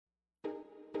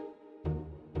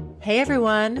Hey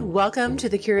everyone, welcome to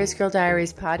the Curious Girl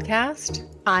Diaries podcast.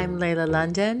 I'm Layla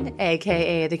London,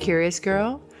 aka The Curious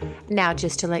Girl. Now,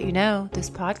 just to let you know, this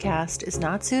podcast is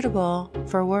not suitable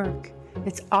for work.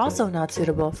 It's also not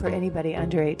suitable for anybody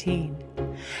under 18.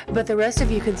 But the rest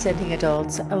of you consenting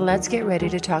adults, let's get ready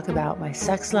to talk about my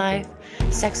sex life,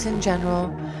 sex in general,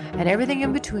 and everything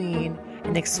in between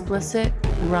in explicit,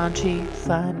 raunchy,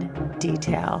 fun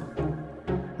detail.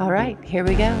 All right, here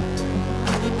we go.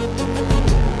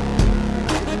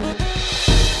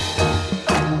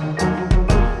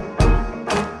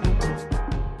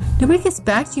 Nobody gets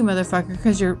back to you, motherfucker,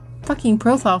 because your fucking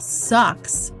profile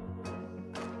sucks.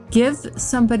 Give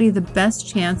somebody the best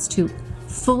chance to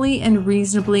fully and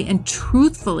reasonably and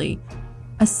truthfully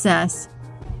assess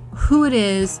who it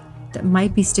is that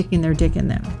might be sticking their dick in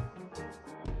them.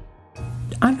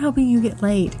 I'm helping you get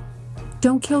laid.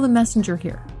 Don't kill the messenger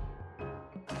here.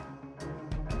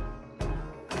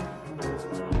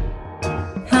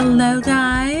 Hello,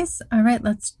 guys. All right,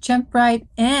 let's jump right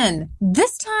in.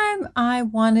 This time I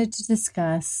wanted to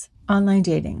discuss online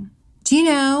dating. Do you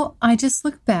know, I just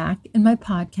look back in my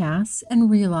podcasts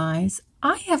and realize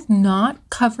I have not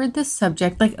covered this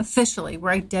subject like officially,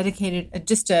 where I dedicated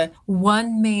just a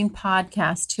one main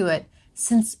podcast to it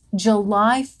since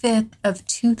July 5th of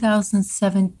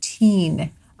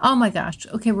 2017. Oh my gosh.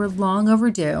 Okay, we're long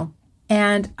overdue.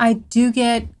 And I do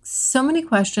get so many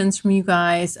questions from you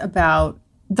guys about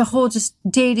the whole just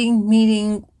dating,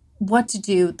 meeting, what to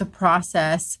do, the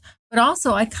process. But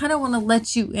also, I kind of want to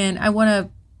let you in. I want to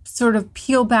sort of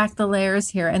peel back the layers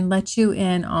here and let you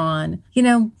in on,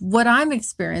 what I'm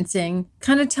experiencing,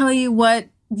 kind of tell you what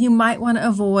you might want to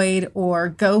avoid or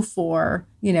go for,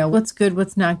 what's good,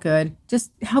 what's not good.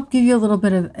 Just help give you a little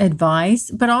bit of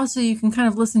advice, but also you can kind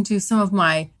of listen to some of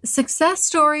my success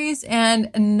stories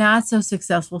and not so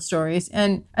successful stories.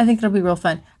 And I think it'll be real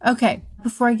fun. Okay.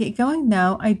 Before I get going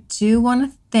though, I do want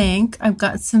to thank, I've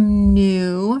got some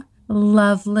new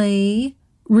lovely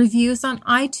reviews on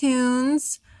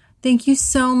iTunes. Thank you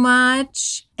so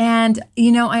much. And,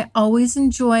 I always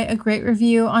enjoy a great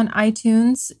review on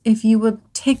iTunes. If you would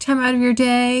take time out of your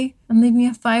day and leave me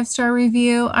a 5-star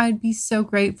review, I'd be so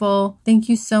grateful. Thank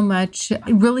you so much. It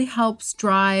really helps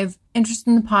drive interest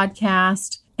in the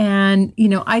podcast. And,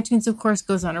 iTunes, of course,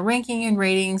 goes on a ranking and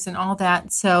ratings and all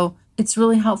that. So it's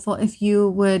really helpful if you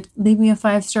would leave me a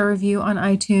 5-star review on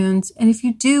iTunes. And if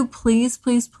you do, please,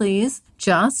 please, please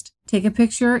just take a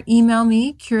picture, email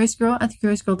me,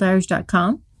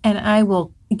 curiousgirl@thecuriousgirldiaries.com, and I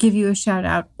will give you a shout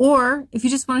out. Or if you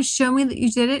just want to show me that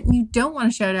you did it and you don't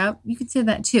want to shout out, you can say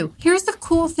that too. Here's the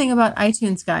cool thing about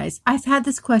iTunes, guys. I've had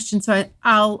this question, so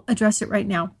I'll address it right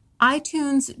now.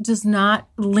 iTunes does not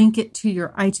link it to your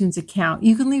iTunes account.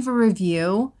 You can leave a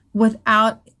review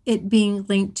without it being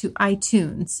linked to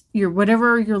iTunes,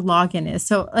 whatever your login is.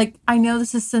 So I know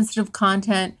this is sensitive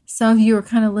content. Some of you are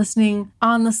kind of listening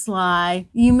on the sly.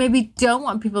 You maybe don't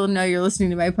want people to know you're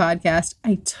listening to my podcast.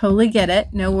 I totally get it.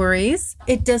 No worries.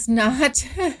 It does not,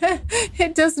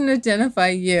 it doesn't identify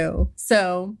you.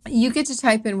 So you get to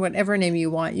type in whatever name you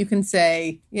want. You can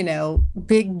say,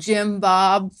 Big Jim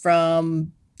Bob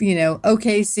from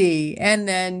OKC, and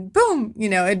then boom,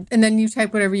 and then you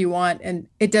type whatever you want, and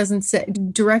it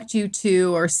doesn't direct you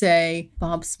to or say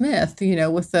Bob Smith,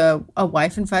 with a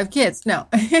wife and 5 kids. No,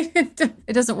 it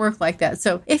doesn't work like that.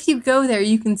 So if you go there,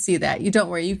 you can see that. You don't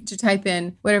worry. You can type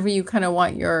in whatever you kind of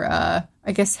want your,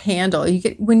 handle. You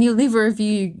get, when you leave a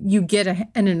review, you get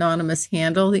an anonymous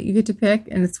handle that you get to pick,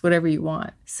 and it's whatever you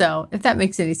want. So if that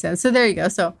makes any sense. So there you go.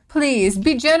 So please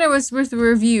be generous with the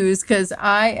reviews, because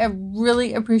I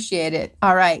really appreciate it.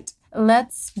 All right.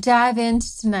 Let's dive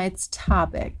into tonight's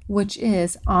topic, which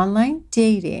is online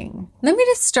dating. Let me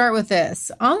just start with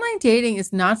this. Online dating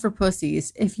is not for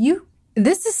pussies.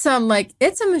 This is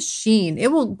it's a machine.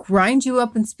 It will grind you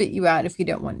up and spit you out if you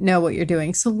don't know what you're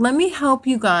doing. So let me help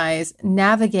you guys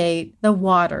navigate the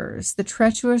waters, the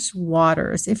treacherous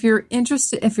waters. If you're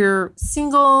interested, if you're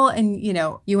single and,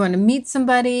 you want to meet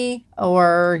somebody,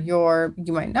 or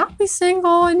you might not be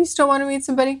single and you still want to meet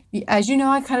somebody. As you know,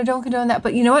 I kind of don't condone that,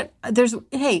 but you know what?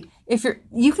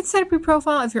 You can set up your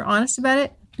profile if you're honest about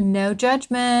it. No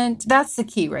judgment. That's the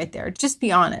key right there. Just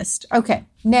be honest. Okay.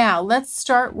 Now let's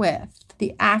start with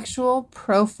the actual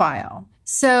profile.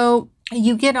 So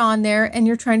you get on there and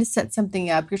you're trying to set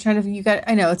something up.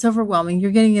 I know it's overwhelming.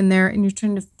 You're getting in there and you're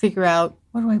trying to figure out,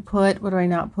 what do I put? What do I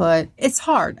not put? It's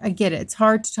hard. I get it. It's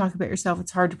hard to talk about yourself.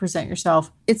 It's hard to present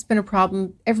yourself. It's been a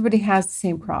problem. Everybody has the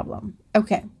same problem.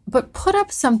 Okay. But put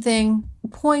up something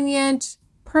poignant,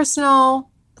 personal,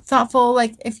 thoughtful.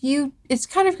 It's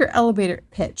kind of your elevator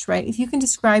pitch, right? If you can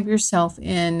describe yourself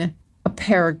in a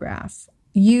paragraph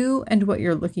you and what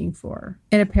you're looking for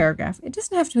in a paragraph. It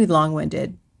doesn't have to be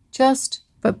long-winded,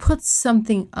 but put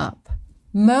something up.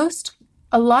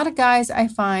 A lot of guys I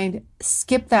find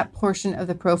skip that portion of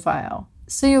the profile.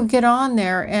 So you'll get on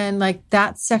there and like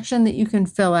that section that you can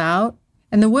fill out,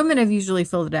 and the women have usually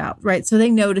filled it out, right? So they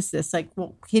notice this, like,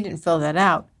 well, he didn't fill that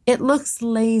out. It looks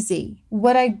lazy.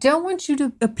 What I don't want you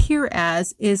to appear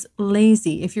as is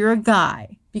lazy if you're a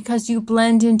guy, because you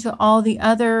blend into all the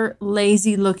other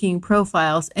lazy looking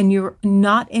profiles and you're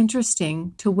not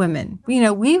interesting to women.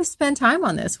 We've spent time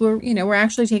on this. We're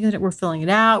actually taking it, we're filling it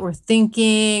out, we're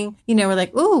thinking, we're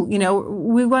like,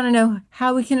 we want to know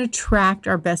how we can attract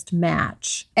our best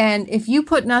match. And if you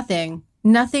put nothing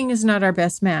is not our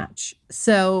best match.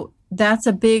 So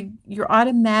you're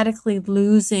automatically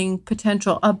losing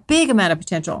potential, a big amount of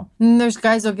potential. And there's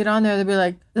guys that'll get on there,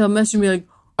 they'll message me like,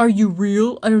 are you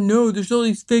real? I don't know. There's all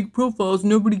these fake profiles.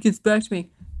 Nobody gets back to me.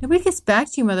 Nobody gets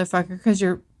back to you, motherfucker, because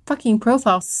your fucking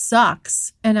profile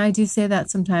sucks. And I do say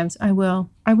that sometimes. I will.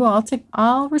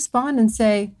 I'll respond and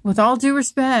say, with all due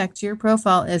respect, your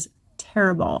profile is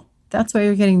terrible. That's why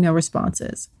you're getting no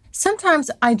responses. Sometimes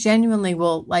I genuinely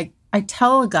will, I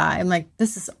tell a guy, I'm like,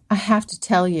 I have to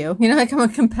tell you.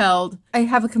 I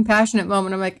have a compassionate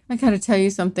moment. I'm like, I got to tell you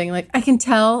something. Like, I can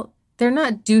tell they're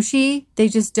not douchey. They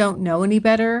just don't know any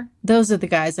better. Those are the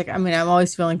guys. I'm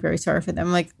always feeling very sorry for them.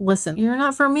 I'm like, listen, you're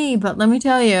not for me, but let me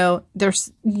tell you,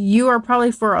 you are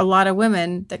probably for a lot of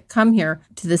women that come here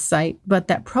to this site, but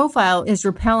that profile is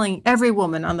repelling every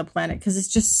woman on the planet because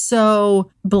it's just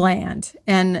so bland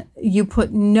and you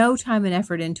put no time and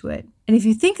effort into it. And if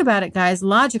you think about it, guys,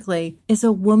 logically, is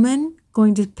a woman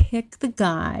going to pick the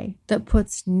guy that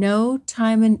puts no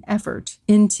time and effort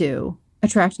into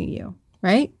attracting you,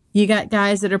 right? You got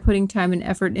guys that are putting time and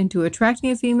effort into attracting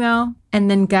a female,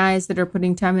 and then guys that are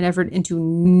putting time and effort into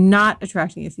not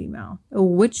attracting a female.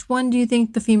 Which one do you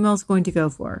think the female is going to go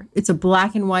for? It's a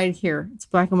black and white here. It's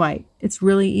black and white. It's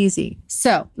really easy.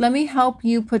 So let me help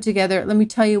you let me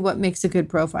tell you what makes a good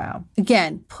profile.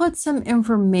 Again, put some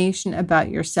information about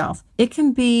yourself. It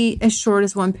can be as short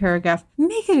as one paragraph.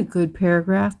 Make it a good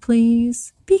paragraph,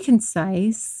 please. Be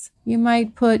concise. You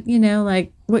might put,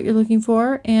 what you're looking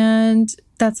for, and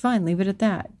that's fine. Leave it at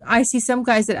that. I see some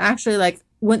guys that actually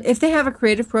if they have a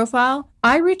creative profile,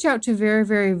 I reach out to very,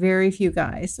 very, very few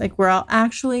guys, where I'll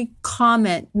actually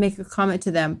make a comment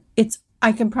to them.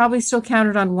 I can probably still count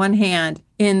it on one hand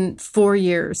in 4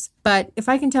 years. But if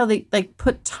I can tell they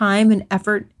put time and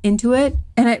effort into it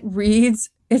and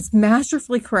it's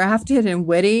masterfully crafted and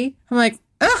witty, I'm like,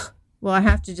 ugh, well, I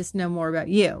have to just know more about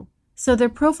you. So their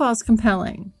profile is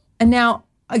compelling. And now,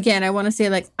 again, I want to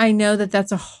say, I know that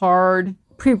that's a hard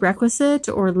prerequisite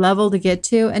or level to get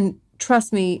to. And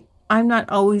trust me, I'm not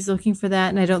always looking for that.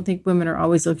 And I don't think women are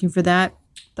always looking for that.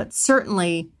 But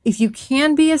certainly, if you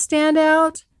can be a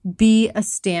standout, be a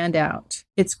standout.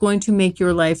 It's going to make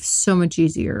your life so much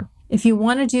easier. If you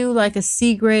want to do a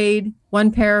C grade,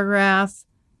 one paragraph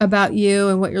about you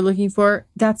and what you're looking for,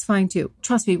 that's fine too.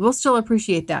 Trust me, we'll still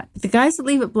appreciate that. But the guys that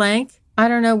leave it blank, I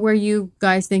don't know where you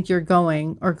guys think you're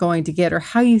going to get, or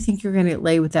how you think you're going to get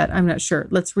laid with that. I'm not sure.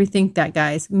 Let's rethink that,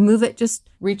 guys. Move it. Just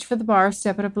reach for the bar,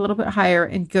 step it up a little bit higher,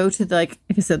 and go to like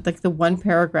I said, the one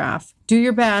paragraph. Do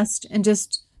your best and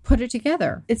just put it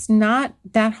together. It's not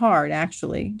that hard,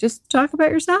 actually. Just talk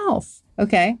about yourself.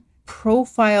 Okay.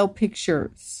 Profile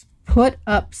pictures. Put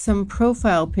up some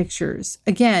profile pictures.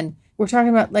 Again, we're talking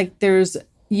about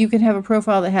you can have a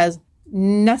profile that has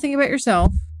nothing about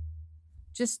yourself.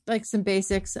 Just some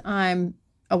basics. I'm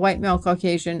a white male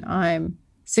Caucasian. I'm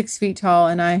 6 feet tall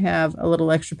and I have a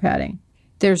little extra padding.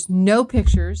 There's no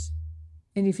pictures.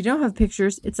 And if you don't have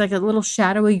pictures, it's a little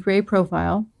shadowy gray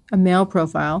profile, a male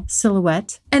profile,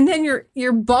 silhouette. And then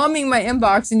you're bombing my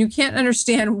inbox and you can't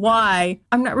understand why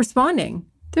I'm not responding.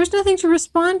 There's nothing to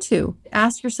respond to.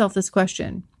 Ask yourself this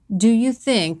question. Do you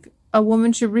think a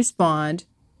woman should respond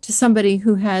to somebody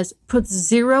who has put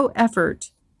zero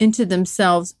effort into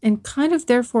themselves and kind of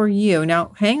therefore you?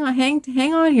 Now, hang on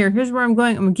here. Here's where I'm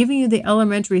going. I'm giving you the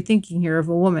elementary thinking here of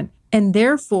a woman. And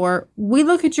therefore, we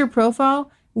look at your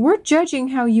profile. We're judging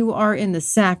how you are in the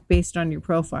sack based on your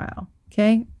profile.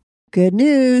 Okay. Good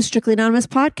news. Strictly Anonymous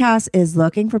Podcast is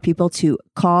looking for people to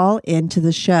call into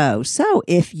the show. So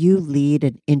if you lead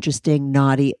an interesting,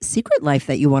 naughty secret life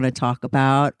that you want to talk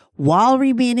about while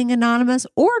remaining anonymous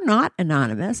or not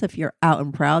anonymous, if you're out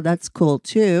and proud, that's cool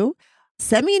too.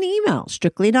 Send me an email,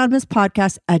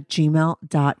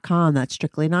 strictlyanonymouspodcast@gmail.com. That's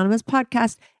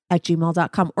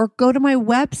strictlyanonymouspodcast@gmail.com. Or go to my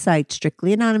website,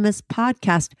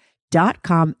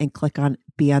 strictlyanonymouspodcast.com, and click on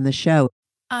Be on the Show.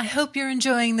 I hope you're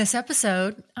enjoying this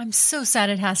episode. I'm so sad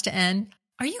it has to end.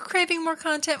 Are you craving more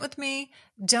content with me?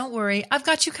 Don't worry, I've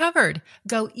got you covered.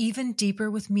 Go even deeper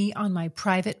with me on my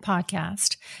private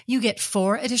podcast. You get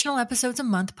 4 additional episodes a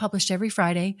month published every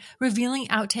Friday, revealing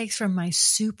outtakes from my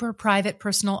super private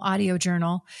personal audio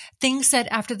journal, things said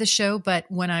after the show but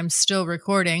when I'm still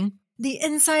recording, the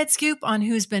inside scoop on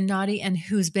who's been naughty and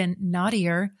who's been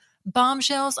naughtier,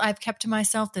 bombshells I've kept to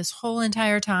myself this whole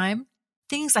entire time,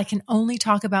 things I can only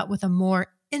talk about with a more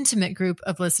intimate group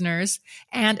of listeners,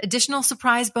 and additional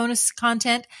surprise bonus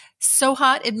content so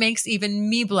hot it makes even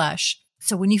me blush.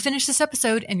 So when you finish this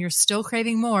episode and you're still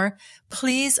craving more,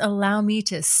 please allow me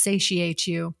to satiate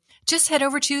you. Just head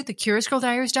over to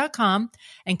thecuriousgirldiaries.com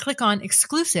and click on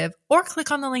exclusive or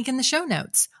click on the link in the show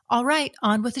notes. All right,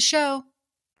 on with the show.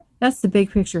 That's the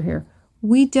big picture here.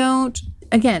 We don't,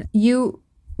 again, you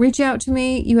reach out to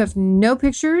me, you have no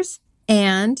pictures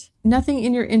and nothing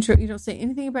in your intro. You don't say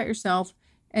anything about yourself.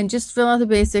 And just fill out the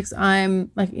basics. I'm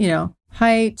like,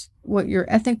 height, what your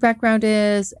ethnic background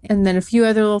is, and then a few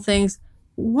other little things.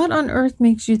 What on earth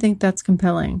makes you think that's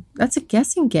compelling? That's a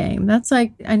guessing game. That's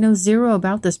like, I know zero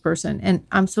about this person and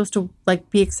I'm supposed to like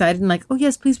be excited and like, oh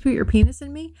yes, please put your penis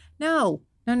in me. No.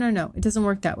 It doesn't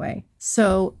work that way.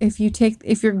 So if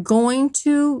you're going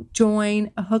to join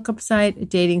a hookup site, a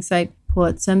dating site,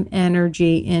 put some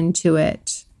energy into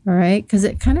it. All right. Cause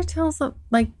it kind of tells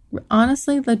like,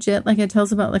 honestly, legit, like it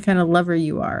tells about the kind of lover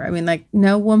you are. I mean, like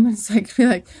no woman's like, be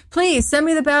like, please send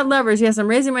me the bad lovers. Yes, I'm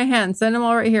raising my hand. Send them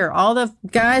all right here. All the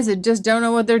guys that just don't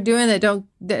know what they're doing,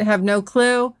 that have no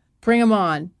clue, bring them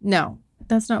on. No,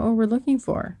 that's not what we're looking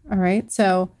for. All right.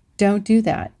 So don't do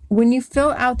that. When you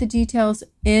fill out the details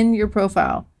in your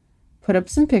profile, put up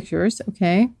some pictures.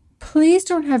 Okay. Please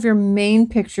don't have your main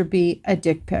picture be a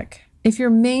dick pic. If your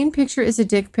main picture is a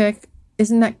dick pic,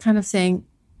 isn't that kind of saying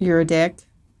you're a dick?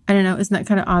 I don't know. Isn't that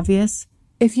kind of obvious?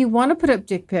 If you want to put up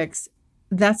dick pics,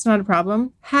 that's not a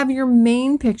problem. Have your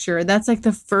main picture. That's like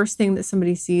the first thing that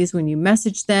somebody sees when you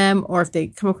message them or if they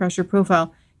come across your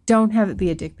profile. Don't have it be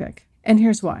a dick pic. And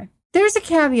here's why. There's a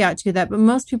caveat to that, but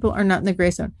most people are not in the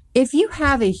gray zone. If you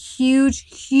have a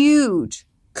huge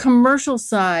commercial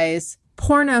size,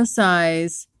 porno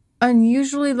size,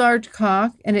 unusually large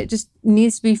cock, and it just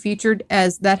needs to be featured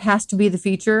as that has to be the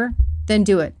feature, then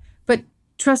do it. But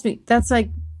trust me, that's like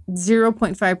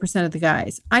 0.5% of the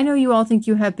guys. I know you all think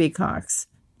you have big cocks,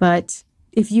 but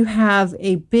if you have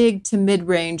a big to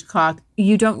mid-range cock,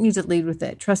 you don't need to lead with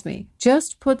it. Trust me.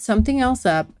 Just put something else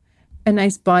up, a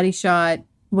nice body shot,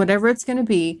 whatever it's going to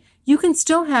be. You can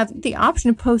still have the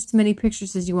option to post as many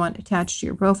pictures as you want attached to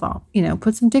your profile.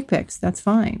 Put some dick pics. That's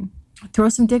fine. Throw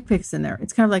some dick pics in there.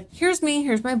 It's kind of like, here's me,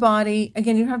 here's my body.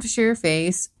 Again, you don't have to share your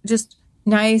face. Just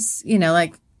nice,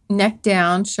 like neck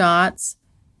down shots.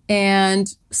 And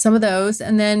some of those,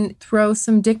 and then throw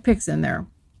some dick pics in there.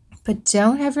 But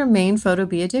don't have your main photo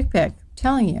be a dick pic. I'm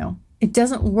telling you, it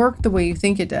doesn't work the way you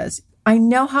think it does. I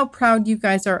know how proud you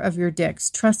guys are of your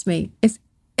dicks. Trust me, if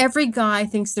every guy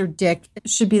thinks their dick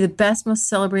should be the best, most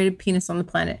celebrated penis on the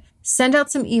planet, send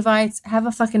out some Evites, have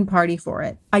a fucking party for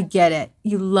it. I get it.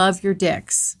 You love your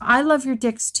dicks. I love your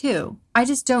dicks too. I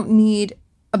just don't need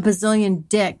a bazillion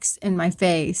dicks in my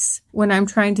face when I'm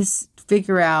trying to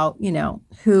figure out,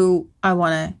 who I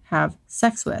want to have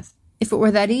sex with. If it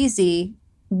were that easy,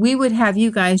 we would have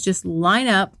you guys just line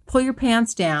up, pull your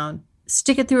pants down,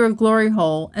 stick it through a glory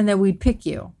hole, and then we'd pick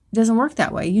you. It doesn't work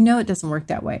that way. It doesn't work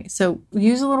that way. So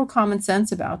use a little common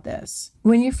sense about this.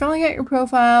 When you're filling out your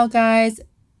profile, guys,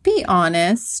 be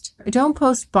honest. Don't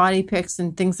post body pics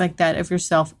and things like that of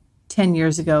yourself 10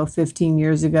 years ago, 15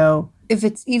 years ago. If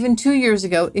it's even 2 years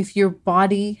ago, if your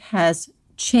body has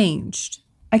changed.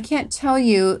 I can't tell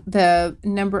you the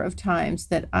number of times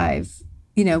that I've,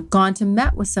 gone to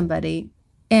met with somebody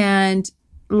and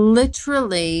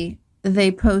literally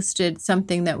they posted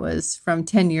something that was from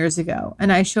 10 years ago.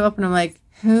 And I show up and I'm like,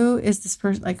 who is this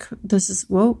person? Like,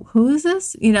 who is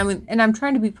this? And I'm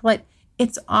trying to be polite.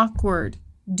 It's awkward.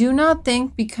 Do not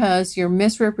think because you're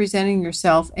misrepresenting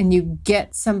yourself and you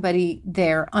get somebody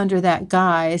there under that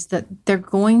guise that it's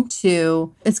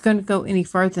going to go any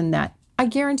farther than that. I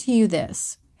guarantee you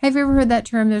this. Have you ever heard that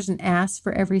term, there's an ass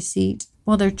for every seat?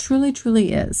 Well, there truly,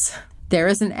 truly is. There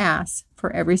is an ass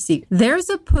for every seat.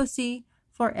 There's a pussy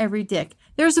for every dick.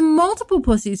 There's multiple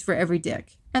pussies for every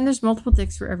dick. And there's multiple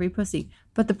dicks for every pussy.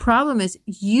 But the problem is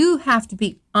you have to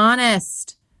be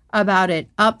honest about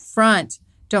it up front.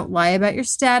 Don't lie about your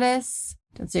status.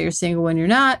 Don't say you're single when you're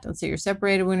not. Don't say you're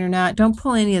separated when you're not. Don't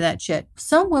pull any of that shit.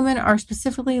 Some women are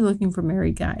specifically looking for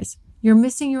married guys. You're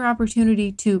missing your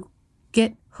opportunity to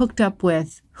get hooked up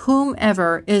with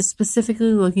whomever is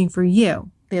specifically looking for you.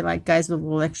 They like guys with a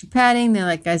little extra padding. They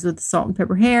like guys with the salt and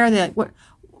pepper hair. They like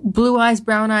blue eyes,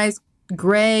 brown eyes,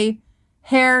 gray,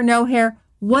 hair, no hair,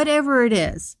 whatever it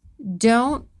is.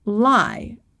 Don't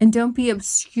lie and don't be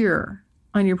obscure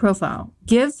on your profile.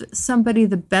 Give somebody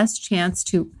the best chance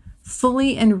to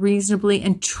fully and reasonably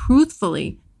and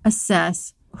truthfully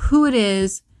assess who it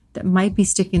is that might be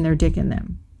sticking their dick in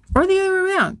them. Or the other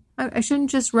way around. I shouldn't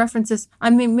just reference this.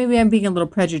 I mean, maybe I'm being a little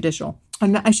prejudicial.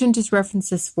 I shouldn't just reference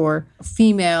this for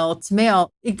female to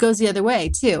male. It goes the other way,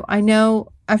 too. I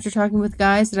know after talking with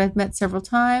guys that I've met several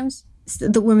times,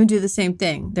 the women do the same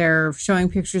thing. They're showing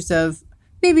pictures of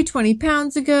maybe 20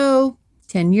 pounds ago,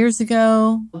 10 years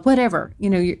ago, whatever.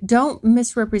 You don't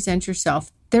misrepresent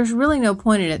yourself. There's really no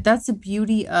point in it. That's the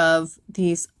beauty of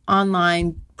these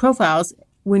online profiles.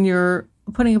 When you're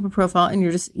putting up a profile and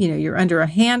you're just, you're under a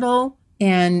handle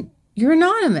and you're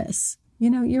anonymous.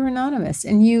 You're anonymous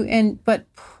but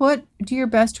do your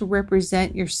best to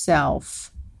represent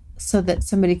yourself so that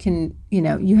somebody can,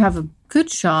 you have a good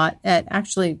shot at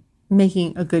actually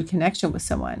making a good connection with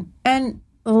someone. And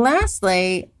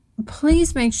lastly,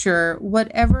 please make sure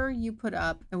whatever you put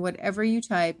up and whatever you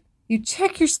type, you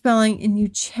check your spelling and you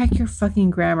check your fucking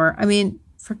grammar. I mean,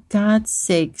 for God's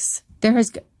sakes,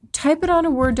 type it on a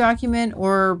Word document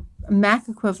or a Mac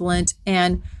equivalent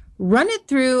and run it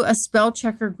through a spell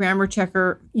checker, grammar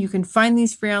checker. You can find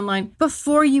these free online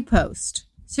before you post.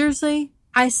 Seriously,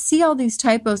 I see all these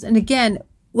typos. And again,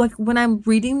 like when I'm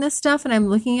reading this stuff and I'm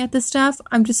looking at this stuff,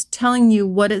 I'm just telling you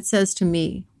what it says to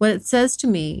me. What it says to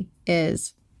me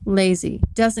is lazy,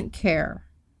 doesn't care.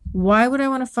 Why would I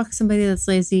want to fuck somebody that's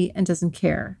lazy and doesn't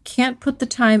care? Can't put the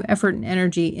time, effort, and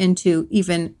energy into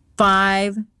even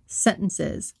 5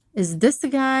 sentences. Is this the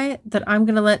guy that I'm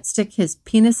going to let stick his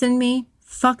penis in me?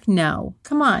 Fuck no.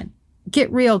 Come on.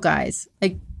 Get real, guys.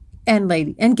 And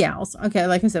lady and gals. Okay,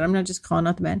 like I said, I'm not just calling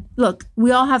out the men. Look,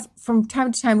 we all have, from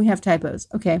time to time, we have typos.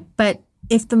 Okay, but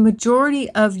if the majority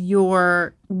of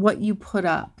what you put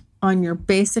up on your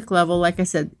basic level, like I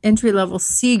said, entry level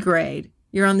C grade,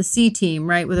 you're on the C team,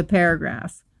 right? With a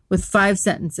paragraph with 5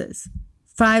 sentences,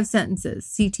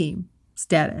 C team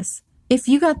status. If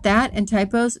you got that and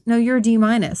typos, no, you're a D-.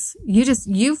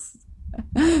 You've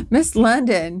Miss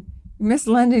London,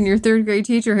 your 3rd grade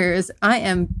teacher here I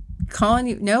am calling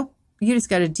you. Nope. You just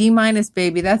got a D-,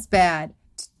 baby. That's bad.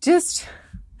 Just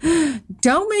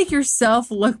don't make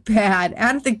yourself look bad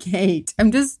out of the gate.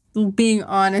 I'm just being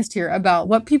honest here about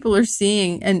what people are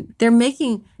seeing, and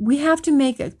we have to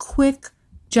make a quick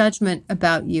judgment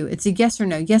about you. It's a yes or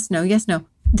no, yes, no, yes, no.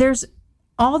 There's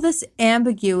all this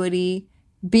ambiguity,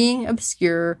 being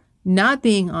obscure, not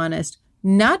being honest,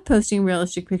 not posting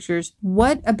realistic pictures.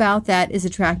 What about that is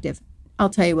attractive? I'll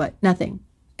tell you what, nothing.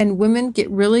 And women get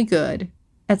really good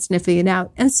at sniffing it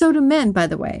out. And so do men, by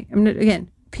the way. I mean,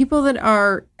 again, people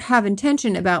that have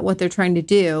intention about what they're trying to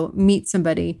do, meet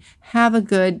somebody, have a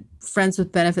good friends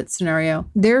with benefits scenario,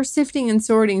 their sifting and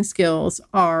sorting skills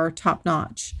are top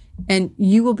notch. And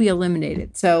you will be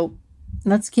eliminated. So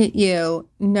let's get you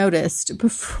noticed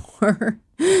before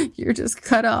you're just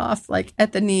cut off like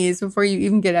at the knees before you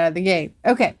even get out of the gate.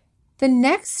 Okay. The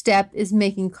next step is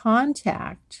making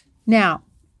contact. Now,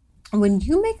 when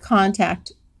you make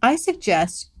contact, I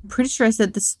suggest, I'm pretty sure I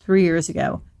said this 3 years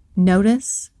ago,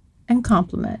 notice and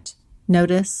compliment.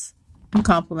 Notice and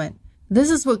compliment.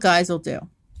 This is what guys will do.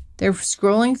 They're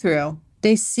scrolling through.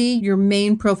 They see your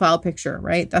main profile picture,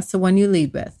 right? That's the one you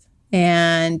lead with.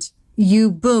 And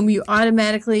you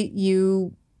automatically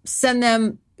send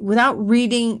them, without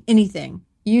reading anything,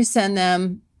 you send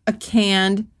them a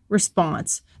canned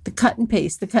response, the cut and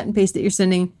paste that you're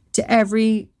sending to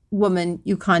every woman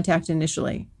you contact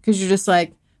initially. Because you're just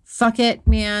like, fuck it,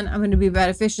 man. I'm going to be about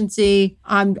efficiency.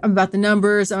 I'm about the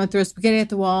numbers. I'm going to throw spaghetti at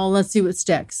the wall. Let's see what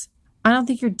sticks. I don't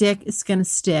think your dick is going to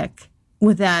stick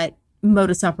with that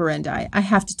modus operandi. I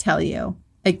have to tell you.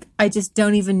 I just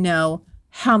don't even know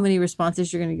how many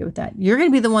responses you're going to get with that. You're going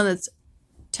to be the one that's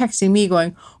texting me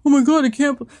going, oh my God, I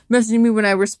can't, messaging me when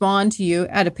I respond to you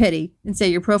out of pity and say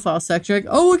your profile sucks. You're like,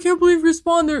 oh, I can't believe you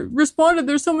responded.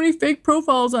 There's so many fake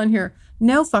profiles on here.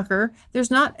 No, fucker.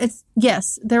 There's not.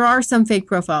 Yes, there are some fake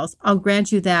profiles. I'll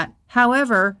grant you that.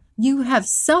 However, you have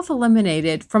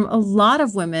self-eliminated from a lot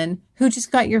of women who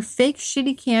just got your fake,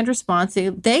 shitty, canned response.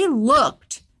 They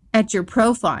looked at your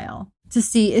profile to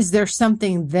see, is there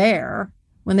something there,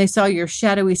 when they saw your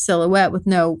shadowy silhouette with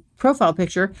no profile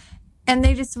picture. And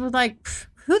they just were like,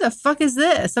 who the fuck is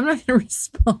this? I'm not going to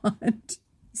respond.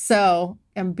 So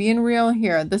I'm being real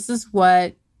here. This is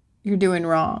what you're doing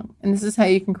wrong. And this is how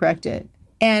you can correct it.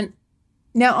 And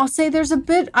now I'll say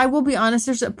I will be honest,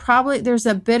 there's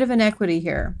a bit of inequity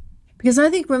here. Because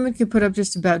I think women could put up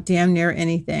just about damn near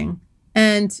anything.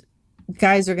 And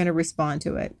guys are going to respond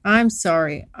to it. I'm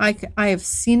sorry. I have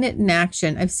seen it in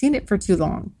action. I've seen it for too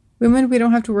long. Women, we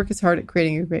don't have to work as hard at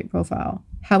creating a great profile.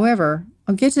 However,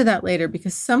 I'll get to that later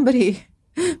because somebody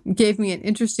gave me an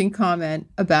interesting comment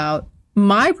about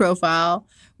my profile,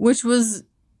 which was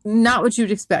not what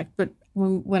you'd expect. But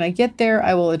when I get there,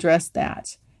 I will address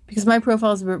that because my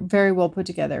profile is very well put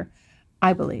together.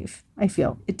 I believe, I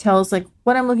feel it tells like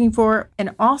what I'm looking for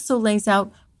and also lays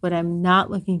out what I'm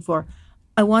not looking for.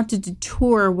 I want to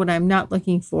detour what I'm not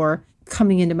looking for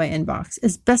coming into my inbox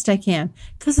as best I can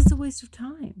because it's a waste of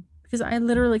time.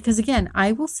 Because again,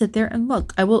 I will sit there and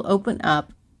look. I will open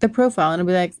up the profile and I'll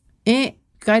be like,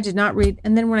 guy did not read.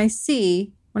 And then when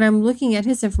I'm looking at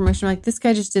his information, I'm like, this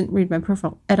guy just didn't read my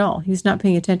profile at all. He's not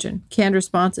paying attention. Canned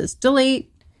responses,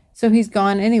 delete. So he's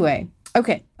gone anyway.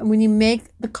 Okay, when you make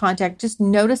the contact, just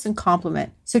notice and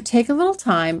compliment. So take a little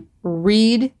time,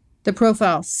 read the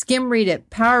profile, skim read it,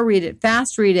 power read it,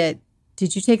 fast read it.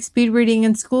 Did you take speed reading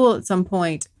in school at some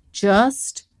point?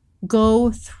 Just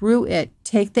go through it.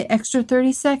 Take the extra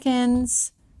 30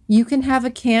 seconds. You can have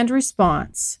a canned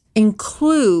response.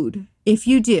 Include, if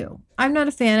you do. I'm not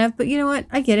a fan of, but you know what?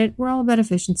 I get it. We're all about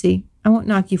efficiency. I won't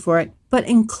knock you for it. But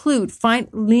include,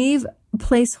 leave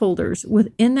placeholders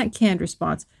within that canned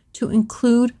response to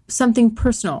include something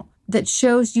personal that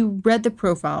shows you read the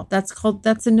profile. That's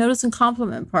the notice and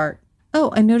compliment part.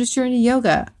 Oh, I noticed you're into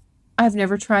yoga. I've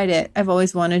never tried it. I've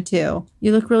always wanted to.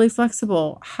 You look really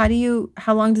flexible. How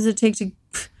long does it take to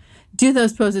do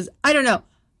those poses? I don't know.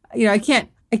 I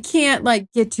can't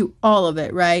like get to all of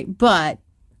it, right? But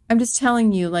I'm just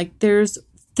telling you, like, there's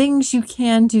things you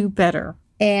can do better.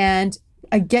 And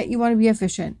I get you want to be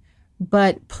efficient,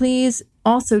 but please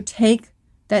also take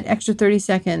that extra 30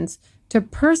 seconds to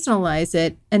personalize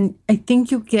it. And I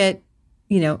think you'll get,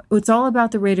 it's all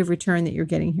about the rate of return that you're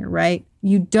getting here, right?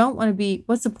 You don't want to be,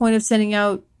 what's the point of sending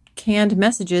out canned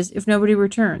messages if nobody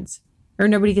returns or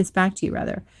nobody gets back to you,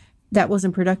 rather? That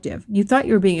wasn't productive. You thought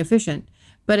you were being efficient,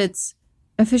 but it's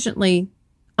efficiently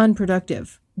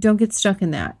unproductive. Don't get stuck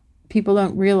in that. People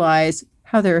don't realize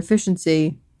how their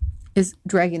efficiency is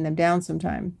dragging them down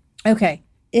sometime. Okay.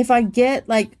 If I get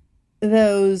like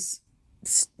those,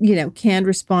 canned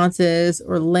responses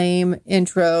or lame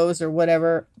intros or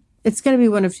whatever, it's going to be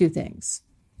one of two things.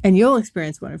 And you'll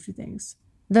experience one of two things.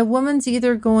 The woman's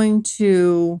either going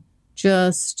to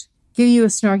just give you a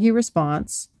snarky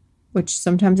response, which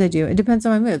sometimes I do. It depends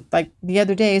on my mood. Like the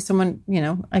other day, someone,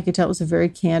 I could tell it was a very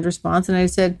canned response. And I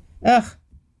said, ugh,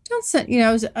 don't send,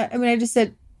 I just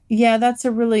said, yeah, that's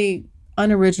a really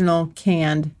unoriginal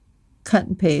canned cut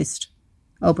and paste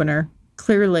opener.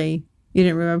 Clearly, you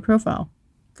didn't read my profile.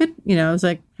 Good. I was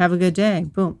like, have a good day.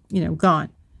 Boom. Gone.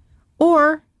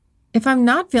 Or if I'm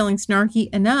not feeling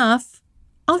snarky enough,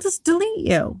 I'll just delete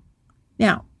you.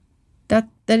 Now, that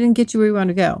didn't get you where you want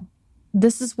to go.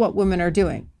 This is what women are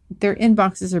doing. Their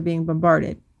inboxes are being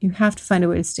bombarded. You have to find a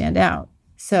way to stand out.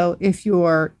 So if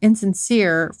you're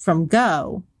insincere from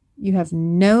go, you have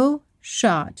no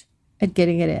shot at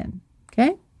getting it in.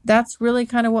 Okay? That's really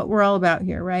kind of what we're all about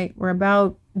here, right? We're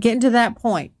about getting to that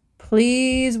point.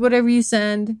 Please, whatever you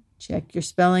send, check your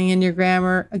spelling and your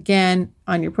grammar again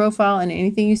on your profile and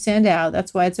anything you send out.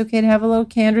 That's why it's okay to have a little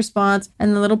canned response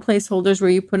and the little placeholders where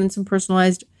you put in some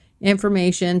personalized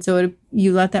information. So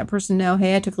you let that person know,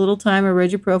 hey, I took a little time. I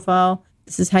read your profile.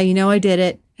 This is how you know I did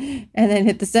it. And then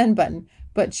hit the send button.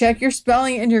 But check your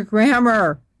spelling and your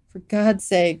grammar, for God's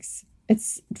sakes.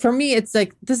 For me, it's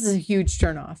like, this is a huge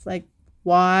turnoff. Like,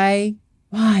 why?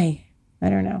 I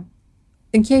don't know.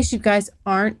 In case you guys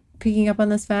aren't picking up on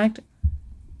this fact,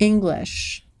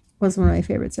 English was one of my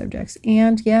favorite subjects.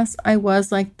 And yes, I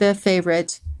was like the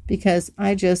favorite because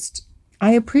I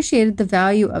appreciated the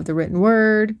value of the written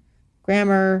word,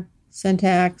 grammar,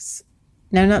 syntax.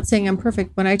 Now, I'm not saying I'm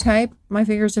perfect. When I type, my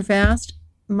fingers are fast.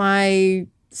 My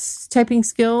typing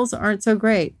skills aren't so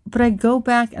great, but I go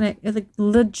back and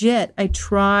I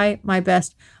try my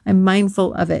best. I'm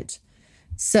mindful of it.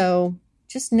 So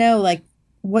just know, like,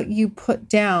 what you put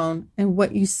down and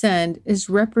what you send is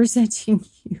representing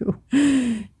you.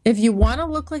 If you want to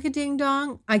look like a ding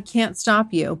dong, I can't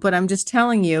stop you, but I'm just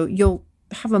telling you, you'll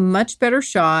have a much better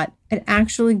shot at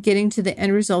actually getting to the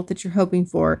end result that you're hoping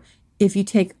for if you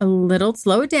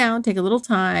slow it down, take a little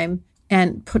time,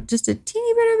 and put just a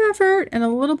teeny bit of effort and a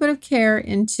little bit of care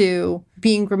into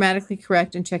being grammatically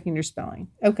correct and checking your spelling.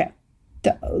 Okay.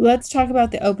 Let's talk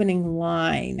about the opening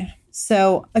line.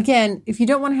 So again, if you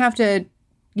don't want to have to,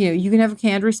 you can have a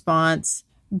canned response,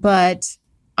 but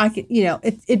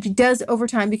it does over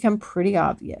time become pretty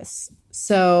obvious.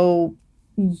 So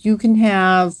you can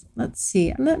have,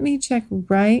 let me check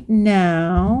right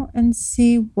now and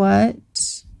see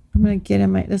what I'm going to get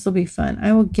in this will be fun.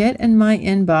 I will get in my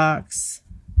inbox.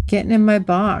 Getting in my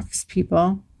box,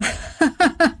 people.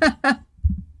 I'm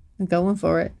going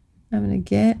for it. I'm going to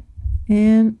get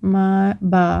in my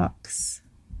box.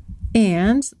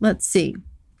 And let's see.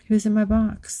 Who's in my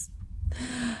box?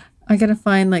 I got to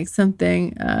find like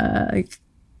something,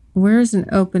 where's an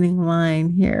opening line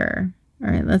here? All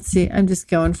right, let's see. I'm just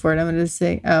going for it. I'm going to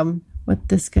say what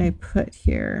this guy put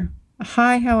here.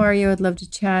 Hi, how are you? I'd love to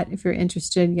chat if you're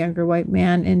interested. Younger white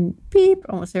man and beep.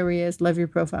 Almost there he is. Love your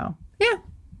profile. Yeah,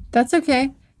 that's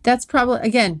okay. That's probably,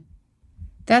 again,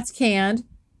 that's canned,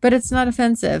 but it's not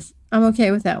offensive. I'm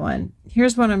okay with that one.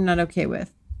 Here's one I'm not okay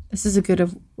with. This is a good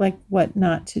of like what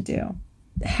not to do.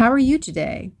 How are you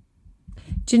today?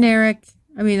 Generic.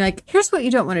 I mean, like, here's what you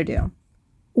don't want to do.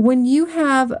 When you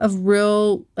have a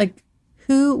real, like,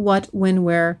 who, what, when,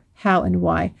 where, how, and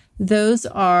why, those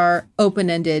are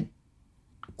open-ended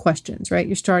questions, right?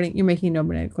 You're making an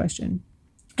open-ended question.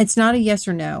 It's not a yes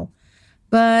or no,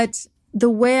 but the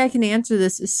way I can answer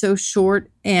this is so short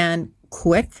and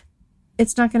quick.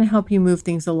 It's not going to help you move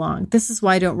things along. This is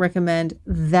why I don't recommend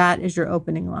that as your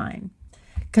opening line.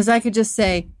 Because I could just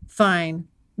say, fine,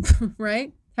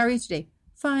 right? How are you today?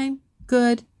 Fine,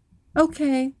 good,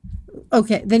 okay.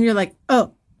 Okay, then you're like,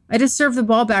 oh, I just served the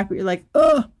ball back, but you're like,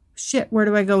 oh, shit, where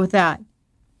do I go with that?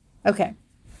 Okay,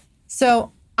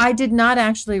 so I did not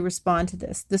actually respond to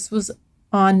this. This was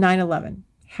on 9/11.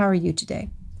 How are you today?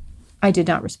 I did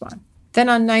not respond. Then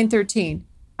on 9/13,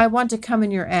 I want to come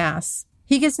in your ass.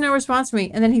 He gets no response from me.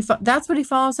 And then that's what he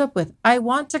follows up with. I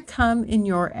want to come in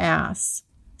your ass.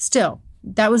 Still,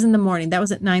 that was in the morning. That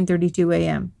was at 9:32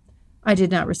 a.m. I did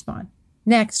not respond.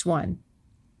 Next one,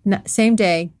 same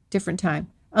day, different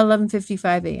time,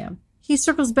 11:55 a.m. He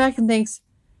circles back and thinks,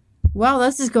 wow,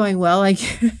 this is going well. Like,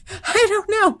 I don't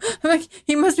know. I'm like,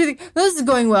 he must be thinking, this is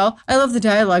going well. I love the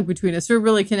dialogue between us. We're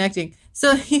really connecting.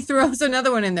 So he throws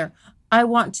another one in there. I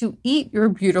want to eat your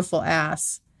beautiful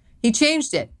ass. He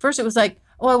changed it. First it was like,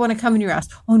 oh, I want to come in your ass.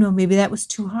 Oh no, maybe that was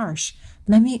too harsh.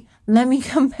 Let me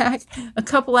come back a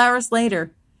couple hours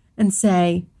later and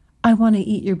say, I want to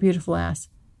eat your beautiful ass.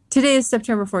 Today is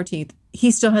September 14th.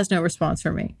 He still has no response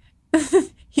from me.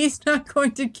 He's not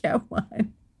going to get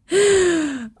one.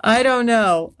 I don't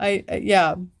know.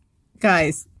 Yeah.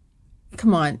 Guys,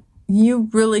 come on. You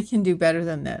really can do better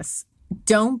than this.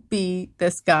 Don't be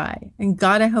this guy. And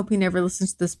God, I hope he never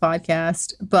listens to this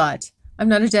podcast, but I'm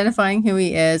not identifying who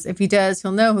he is. If he does,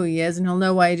 he'll know who he is and he'll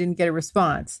know why he didn't get a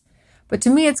response. But to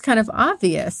me, it's kind of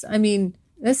obvious. I mean,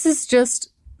 this is just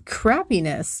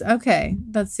crappiness. Okay,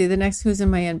 let's see. The next, who's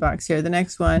in my inbox here? The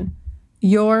next one.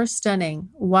 You're stunning.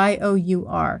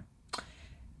 Y-O-U-R.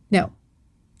 No,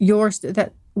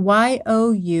 that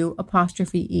Y-O-U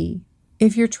apostrophe E.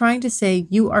 If you're trying to say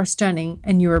you are stunning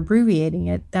and you're abbreviating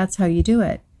it, that's how you do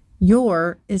it.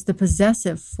 Your is the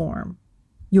possessive form.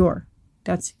 Your.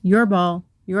 That's your ball,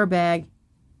 your bag.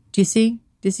 Do you see?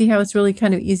 Do you see how it's really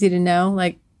kind of easy to know,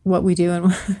 like, what we do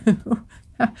and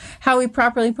how we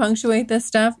properly punctuate this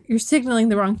stuff? You're signaling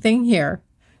the wrong thing here.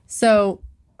 So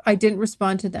I didn't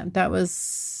respond to them. That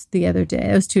was the other day.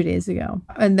 That was 2 days ago.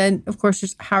 And then, of course,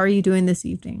 just how are you doing this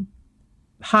evening?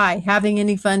 Hi, having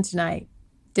any fun tonight?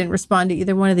 Didn't respond to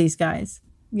either one of these guys.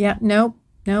 Yeah, nope,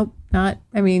 not.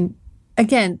 I mean,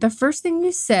 again, the first thing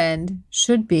you send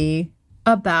should be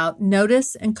about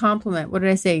notice and compliment. What did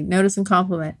I say? Notice and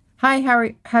compliment. Hi, how are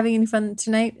you having any fun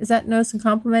tonight? Is that notice and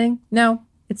complimenting? No,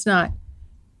 it's not.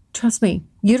 Trust me,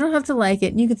 you don't have to like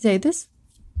it. And you could say,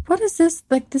 what is this?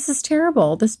 Like, this is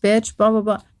terrible. This bitch, blah, blah,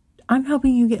 blah. I'm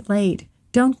helping you get laid.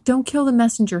 Don't kill the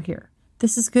messenger here.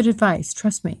 This is good advice.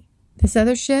 Trust me. This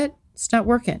other shit, it's not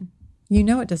working. You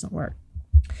know it doesn't work.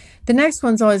 The next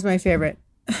one's always my favorite.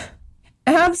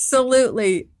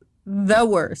 Absolutely the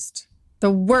worst.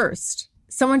 The worst.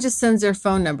 Someone just sends their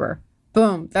phone number.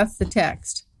 Boom, that's the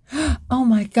text. Oh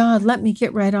my God, let me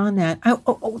get right on that.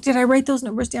 Did I write those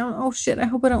numbers down? Oh shit, I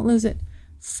hope I don't lose it.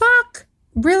 Fuck,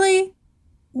 really?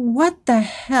 What the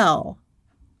hell?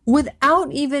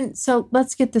 So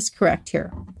let's get this correct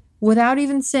here. Without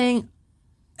even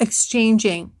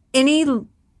exchanging any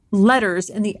letters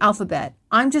in the alphabet,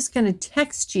 I'm just going to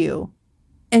text you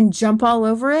and jump all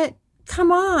over it?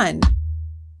 Come on,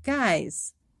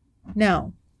 guys.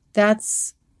 No,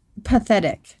 that's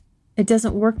pathetic. It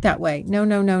doesn't work that way.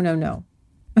 No.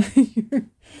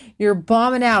 You're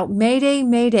bombing out. Mayday,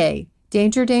 mayday.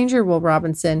 Danger, danger, Will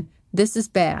Robinson. This is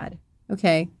bad.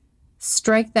 Okay.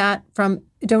 Strike that from,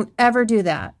 don't ever do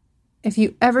that. If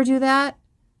you ever do that,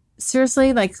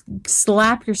 seriously, like,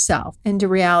 slap yourself into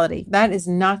reality. That is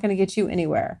not going to get you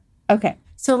anywhere. Okay.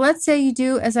 So let's say you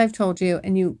do, as I've told you,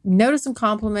 and you notice some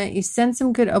compliment, you send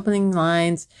some good opening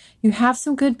lines, you have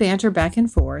some good banter back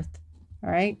and forth.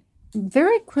 All right.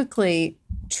 Very quickly,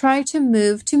 try to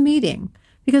move to meeting,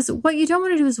 because what you don't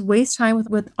want to do is waste time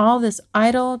with all this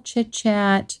idle chit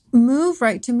chat. Move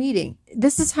right to meeting.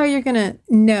 This is how you're going to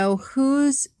know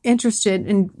who's interested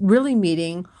in really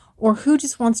meeting or who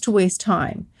just wants to waste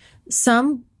time.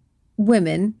 Some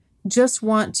women just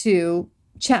want to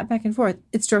chat back and forth.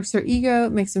 It strokes their ego,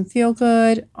 it makes them feel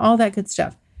good, all that good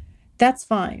stuff. That's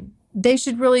fine. They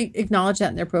should really acknowledge that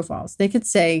in their profiles. They could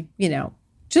say,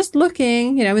 just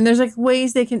looking, and there's like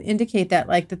ways they can indicate that,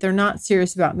 like that they're not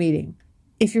serious about meeting.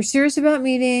 If you're serious about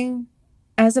meeting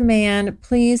as a man,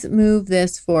 please move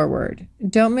this forward.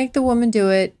 Don't make the woman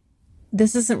do it.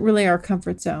 This isn't really our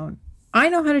comfort zone. I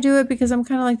know how to do it because I'm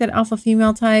kind of like that alpha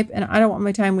female type, and I don't want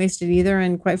my time wasted either.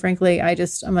 And quite frankly,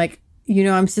 I'm like,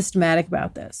 I'm systematic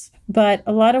about this. But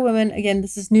a lot of women, again,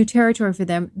 this is new territory for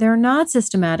them. They're not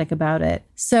systematic about it.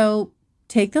 So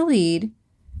take the lead,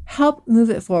 help move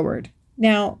it forward.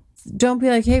 Now, don't be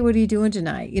like, hey, what are you doing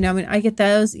tonight? I get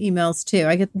those emails too.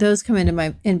 I get those come into my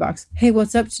inbox. Hey,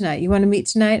 what's up tonight? You want to meet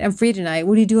tonight? I'm free tonight.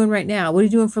 What are you doing right now? What are you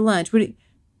doing for lunch?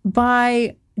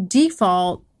 By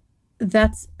default,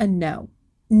 that's a no.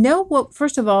 No, well,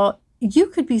 first of all, you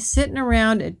could be sitting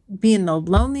around and being the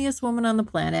loneliest woman on the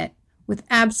planet with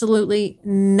absolutely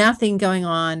nothing going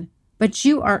on, but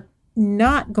you are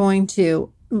not going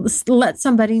to let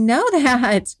somebody know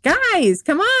that. Guys,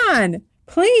 come on,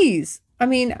 please.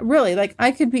 Really, like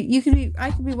I could be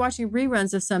watching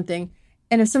reruns of something,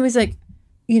 and if somebody's like,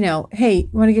 hey,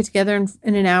 want to get together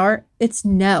in an hour? It's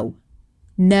no.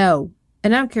 And I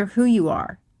don't care who you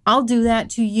are. I'll do that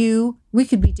to you. We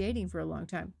could be dating for a long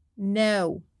time.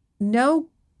 No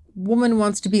woman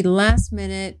wants to be last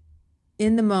minute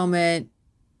in the moment.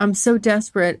 I'm so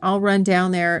desperate. I'll run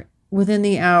down there within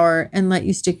the hour and let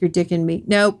you stick your dick in me.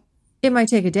 Nope. It might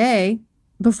take a day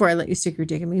before I let you stick your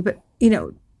dick in me, but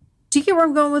do you get where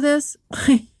I'm going with this?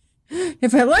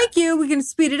 If I like you, we can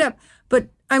speed it up. But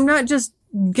I'm not just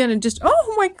going to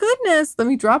oh my goodness, let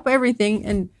me drop everything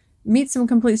and meet some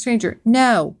complete stranger.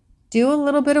 No. Do a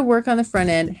little bit of work on the front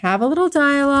end. Have a little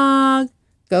dialogue.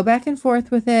 Go back and forth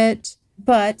with it.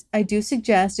 But I do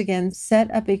suggest, again, set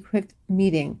up a quick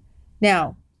meeting.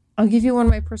 Now, I'll give you one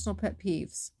of my personal pet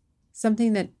peeves.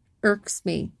 Something that irks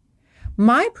me.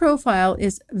 My profile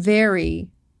is very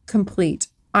complete,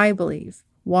 I believe.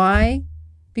 Why?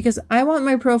 Because I want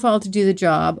my profile to do the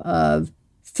job of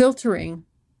filtering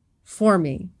for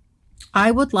me. I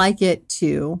would like it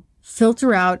to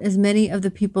filter out as many of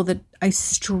the people that I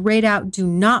straight out do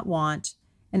not want,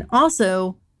 and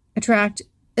also attract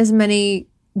as many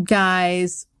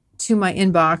guys to my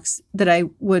inbox that I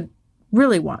would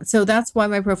really want. So that's why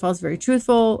my profile is very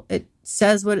truthful. It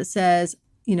says what it says.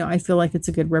 I feel like it's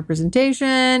a good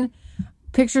representation.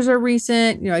 Pictures are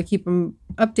recent. I keep them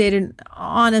updated,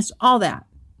 honest, all that.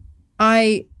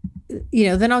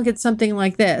 Then I'll get something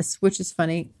like this, which is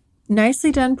funny.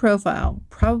 Nicely done profile.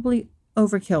 Probably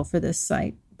overkill for this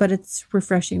site, but it's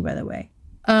refreshing, by the way.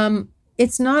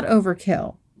 It's not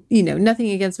overkill.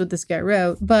 Nothing against what this guy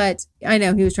wrote, but I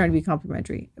know he was trying to be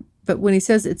complimentary. But when he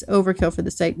says it's overkill for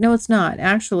the site, no, it's not.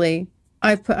 Actually,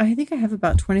 I think I have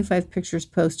about 25 pictures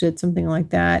posted, something like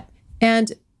that.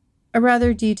 And a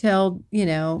rather detailed,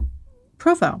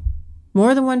 profile.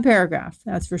 More than one paragraph,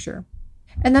 that's for sure.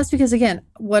 And that's because, again,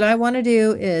 what I want to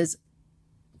do is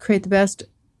create the best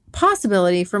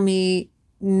possibility for me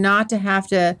not to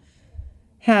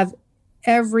have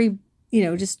every,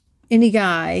 just any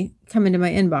guy come into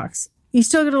my inbox. You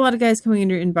still get a lot of guys coming in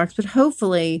your inbox, but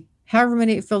hopefully, however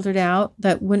many it filtered out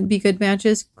that wouldn't be good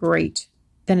matches, great.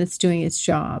 Then it's doing its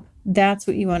job. That's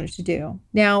what you want it to do.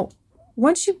 Now,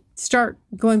 once you start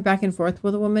going back and forth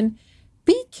with a woman,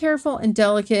 be careful and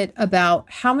delicate about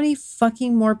how many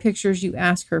fucking more pictures you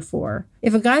ask her for.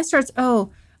 If a guy starts,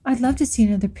 oh, I'd love to see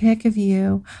another pic of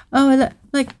you. Oh,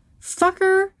 like,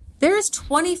 fucker, there's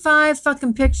 25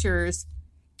 fucking pictures.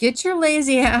 Get your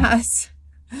lazy ass,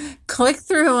 click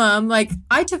through them. Like,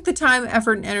 I took the time,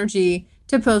 effort, and energy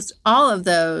to post all of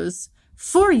those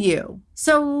for you.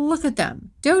 So look at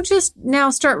them. Don't just now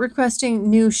start requesting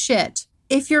new shit.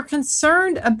 If you're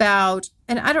concerned about,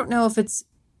 and I don't know if it's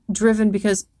driven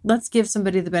because let's give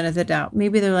somebody the benefit of the doubt.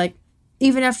 Maybe they're like,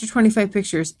 even after 25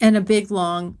 pictures and a big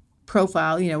long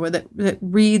profile, where that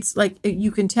reads like,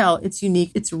 you can tell it's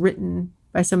unique. It's written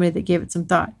by somebody that gave it some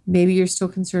thought. Maybe you're still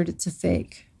concerned it's a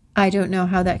fake. I don't know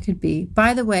how that could be.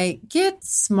 By the way, get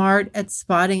smart at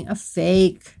spotting a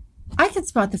fake. I can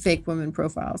spot the fake women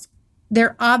profiles.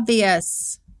 They're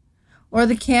obvious. Or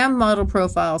the cam model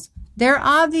profiles. They're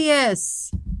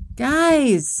obvious.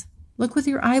 Guys, look with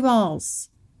your eyeballs.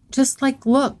 Just like,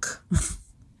 look.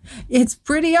 It's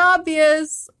pretty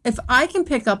obvious. If I can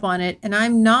pick up on it, and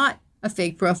I'm not a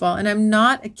fake profile, and I'm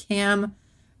not a cam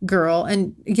girl,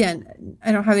 and again,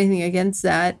 I don't have anything against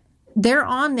that. They're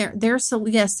on there. They're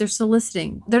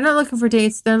soliciting. They're not looking for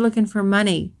dates. They're looking for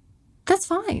money. That's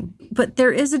fine. But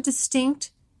there is a distinct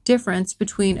difference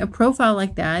between a profile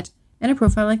like that and a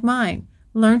profile like mine.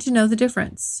 Learn to know the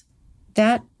difference.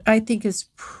 That, I think, is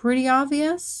pretty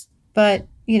obvious. But,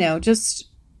 just,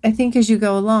 I think as you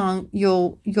go along,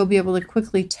 you'll be able to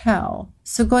quickly tell.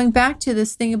 So going back to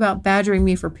this thing about badgering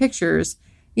me for pictures,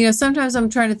 sometimes I'm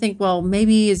trying to think, well,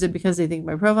 maybe is it because they think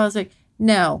my profile is fake?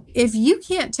 No. If you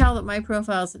can't tell that my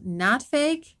profile's not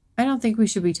fake, I don't think we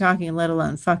should be talking, let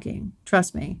alone fucking.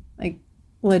 Trust me. Like,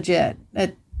 legit.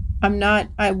 I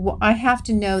have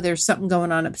to know there's something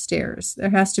going on upstairs. There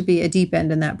has to be a deep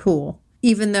end in that pool.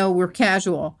 Even though we're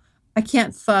casual, I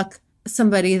can't fuck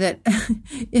somebody that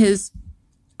is,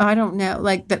 I don't know,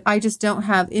 like that I just don't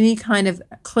have any kind of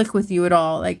click with you at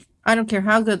all. Like, I don't care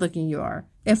how good looking you are.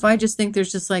 If I just think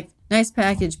there's just like nice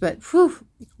package, but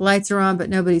lights are on, but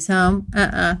nobody's home.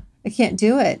 I can't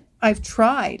do it. I have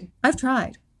tried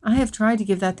to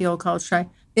give that the old college try.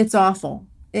 It's awful.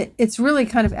 It's really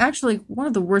kind of actually one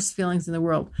of the worst feelings in the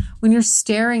world when you're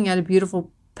staring at a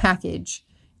beautiful package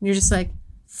and you're just like,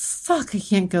 fuck, I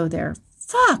can't go there.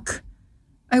 Fuck.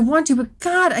 I want to, but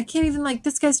God, I can't even, like,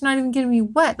 this guy's not even getting me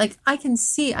wet. Like, I can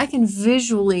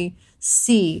visually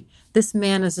see this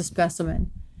man as a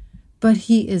specimen, but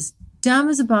he is dumb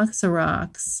as a box of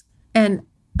rocks and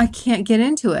I can't get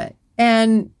into it.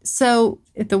 And so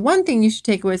the one thing you should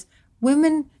take away is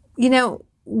women,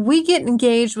 we get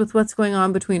engaged with what's going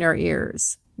on between our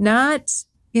ears, not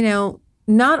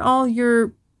all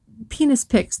your penis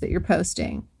pics that you're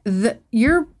posting.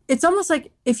 It's almost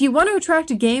like if you want to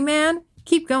attract a gay man,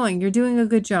 keep going. You're doing a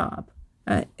good job.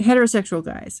 Heterosexual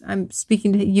guys. I'm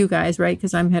speaking to you guys, right?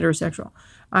 Because I'm heterosexual.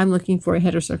 I'm looking for a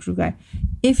heterosexual guy.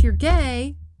 If you're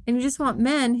gay and you just want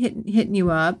men hitting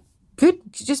you up, good.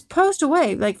 Just post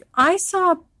away. Like, I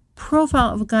saw a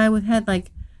profile of a guy with had, like,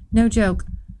 no joke,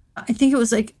 I think it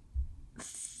was like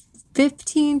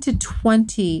 15 to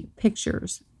 20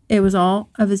 pictures. It was all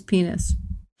of his penis.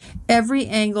 Every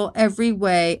angle, every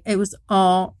way, it was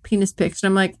all penis pics. And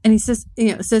I'm like, and he says,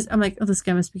 I'm like, oh, this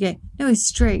guy must be gay. No, he's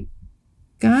straight.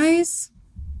 Guys,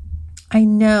 we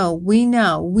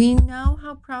know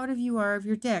how proud of you are of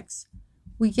your dicks.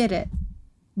 We get it.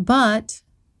 But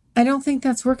I don't think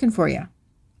that's working for you.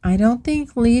 I don't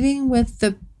think leading with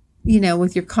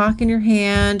with your cock in your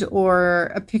hand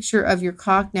or a picture of your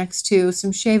cock next to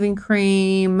some shaving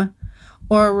cream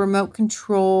or a remote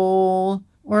control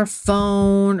or a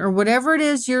phone or whatever it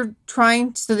is you're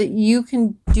trying so that you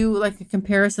can do like a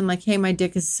comparison, like, hey, my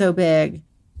dick is so big.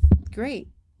 Great.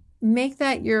 Make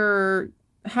that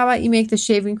how about you make the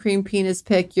shaving cream penis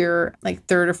pic your like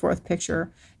third or fourth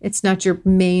picture? It's not your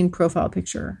main profile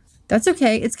picture. That's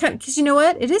okay. It's kind of, because you know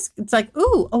what? It's like,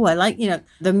 I like,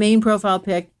 the main profile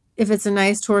pic. If it's a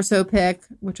nice torso pic,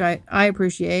 which I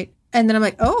appreciate. And then I'm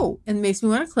like, and it makes me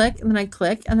want to click. And then I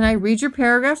click and then I read your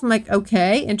paragraph. I'm like,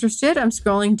 okay, interested. I'm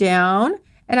scrolling down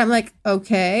and I'm like,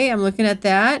 okay, I'm looking at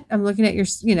that. I'm looking at your,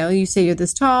 you say you're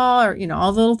this tall or,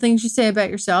 all the little things you say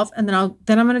about yourself. And then I'm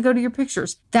going to go to your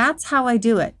pictures. That's how I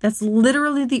do it. That's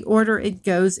literally the order it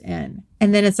goes in.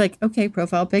 And then it's like, okay,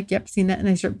 profile pic. Yep. Seen that. And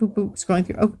I start scrolling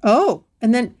through. Oh.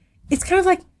 And then it's kind of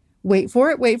like, wait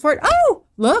for it. Oh,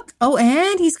 look. Oh,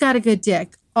 and he's got a good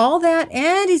dick. All that,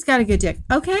 and he's got a good dick.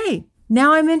 Okay,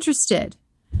 now I'm interested.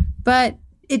 But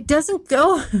it doesn't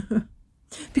go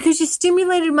because you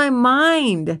stimulated my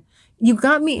mind. You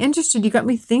got me interested. You got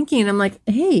me thinking. I'm like,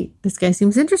 hey, this guy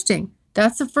seems interesting.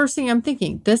 That's the first thing I'm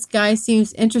thinking. This guy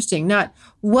seems interesting. Not,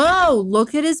 whoa,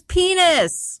 look at his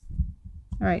penis.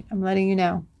 All right, I'm letting you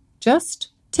know.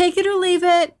 Just take it or leave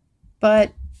it.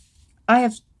 But I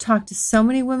have talked to so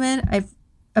many women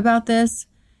about this.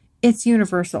 It's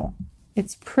universal.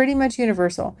 It's pretty much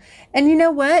universal. And you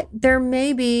know what?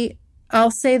 I'll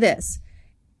say this.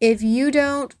 If you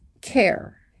don't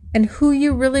care and who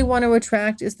you really want to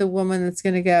attract is the woman that's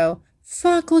going to go,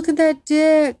 fuck, look at that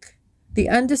dick. The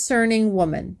undiscerning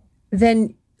woman.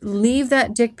 Then leave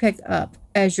that dick pic up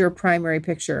as your primary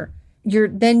picture.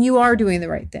 Then you are doing the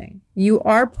right thing. You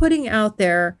are putting out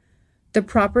there the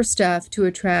proper stuff to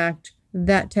attract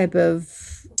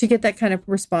to get that kind of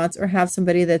response or have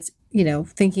somebody that's,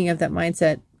 thinking of that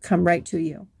mindset come right to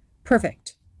you.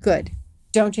 Perfect. Good.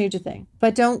 Don't change a thing.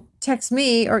 But don't text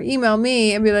me or email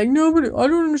me and be like, no, but I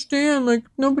don't understand. Like,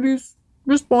 nobody's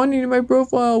responding to my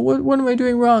profile. What am I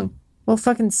doing wrong? Well,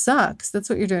 fucking sucks. That's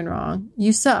what you're doing wrong.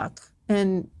 You suck.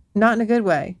 And not in a good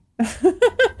way.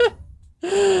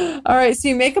 All right. So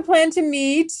you make a plan to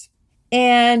meet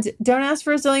and don't ask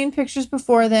for a zillion pictures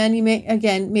before then. You may,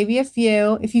 again, maybe a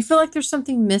few. If you feel like there's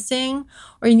something missing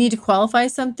or you need to qualify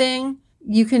something,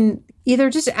 you can either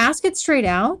just ask it straight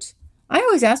out. I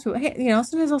always ask people, hey,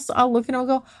 sometimes I'll look and I'll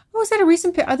go, oh, is that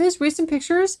are those recent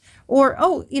pictures? Or,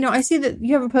 oh, I see that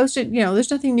you haven't posted,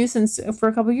 there's nothing new since for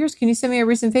a couple of years. Can you send me a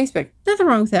recent Facebook? Nothing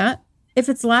wrong with that. If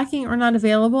it's lacking or not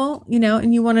available,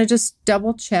 and you want to just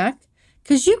double check,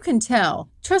 because you can tell.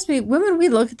 Trust me, women, we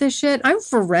look at this shit. I'm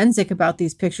forensic about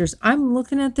these pictures. I'm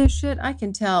looking at this shit. I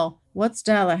can tell what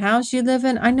style of house you live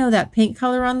in. I know that paint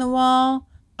color on the wall.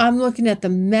 I'm looking at the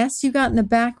mess you got in the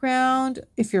background.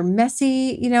 If you're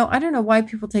messy, I don't know why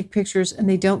people take pictures and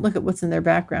they don't look at what's in their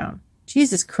background.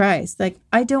 Jesus Christ. Like,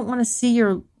 I don't want to see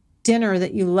your dinner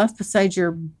that you left beside your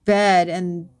bed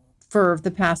and for the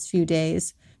past few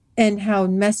days and how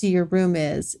messy your room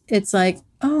is. It's like,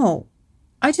 oh,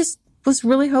 I just was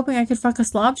really hoping I could fuck a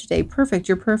slob today. Perfect.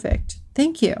 You're perfect.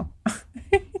 Thank you.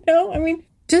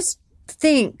 Just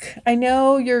think. I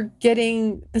know you're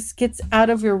getting the skits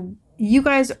out of you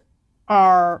guys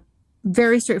are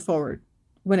very straightforward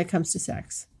when it comes to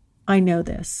sex. I know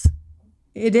this.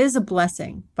 It is a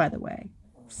blessing, by the way,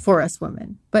 for us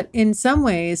women. But in some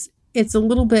ways, it's a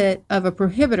little bit of a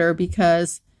prohibitor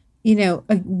because,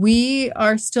 we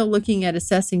are still looking at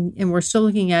assessing and we're still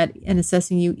looking at and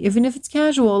assessing you. Even if it's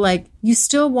casual, like you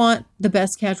still want the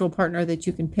best casual partner that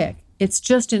you can pick. It's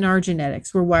just in our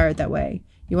genetics. We're wired that way.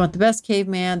 You want the best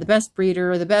caveman, the best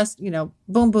breeder, the best,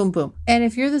 boom, boom, boom. And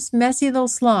if you're this messy little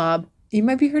slob, you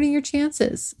might be hurting your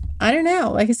chances. I don't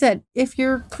know. Like I said, if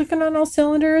you're clicking on all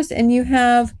cylinders and you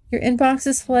have your inbox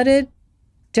is flooded,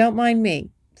 don't mind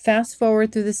me. Fast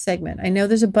forward through this segment. I know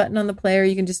there's a button on the player.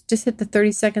 You can just hit the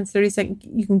 30 seconds.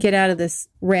 You can get out of this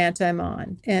rant I'm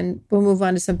on and we'll move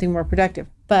on to something more productive.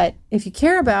 But if you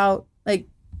care about like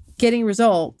getting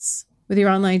results with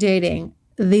your online dating,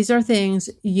 these are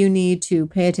things you need to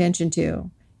pay attention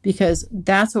to because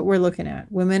that's what we're looking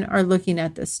at. Women are looking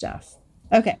at this stuff.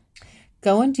 Okay.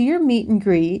 Go into your meet and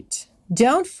greet.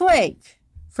 Don't flake.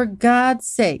 For God's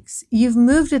sakes, you've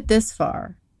moved it this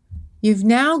far. You've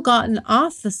now gotten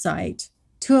off the site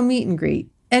to a meet and greet.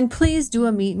 And please do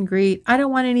a meet and greet. I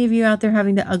don't want any of you out there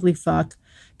having to ugly fuck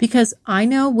because I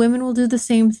know women will do the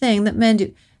same thing that men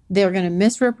do. They're going to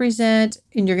misrepresent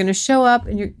and you're going to show up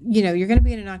and you're going to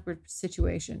be in an awkward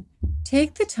situation.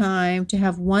 Take the time to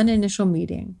have one initial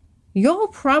meeting. You'll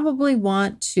probably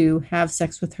want to have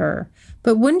sex with her,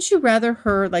 but wouldn't you rather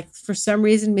her, like for some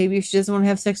reason, maybe if she doesn't want to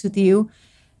have sex with you,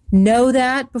 know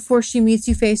that before she meets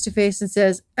you face to face and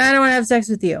says, I don't want to have sex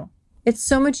with you. It's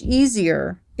so much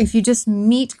easier if you just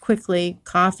meet quickly,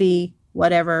 coffee,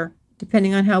 whatever,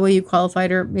 depending on how well you qualified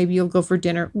her. Maybe you'll go for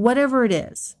dinner, whatever it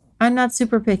is. I'm not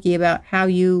super picky about how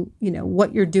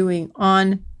what you're doing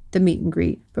on the meet and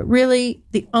greet. But really,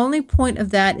 the only point of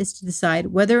that is to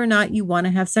decide whether or not you want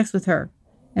to have sex with her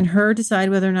and her decide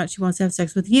whether or not she wants to have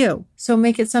sex with you. So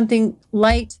make it something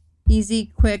light,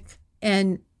 easy, quick,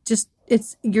 and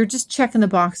you're just checking the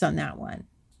box on that one.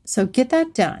 So get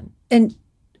that done. And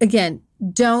again,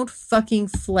 don't fucking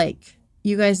flake.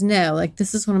 You guys know, like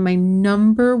this is one of my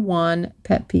number one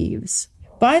pet peeves.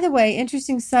 By the way,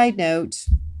 interesting side note.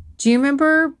 Do you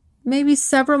remember maybe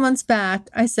several months back,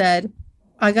 I said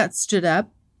I got stood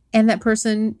up and that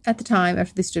person at the time,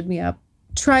 after they stood me up,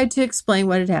 tried to explain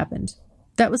what had happened.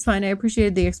 That was fine. I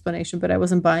appreciated the explanation, but I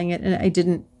wasn't buying it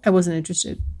and I wasn't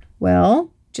interested.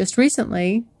 Well, just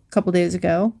recently, a couple days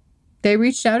ago, they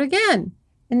reached out again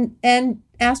and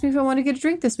asked me if I wanted to get a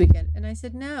drink this weekend. And I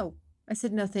said, no. I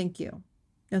said, no, thank you.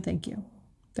 No, thank you.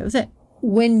 That was it.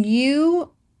 When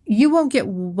you won't get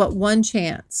but one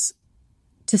chance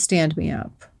to stand me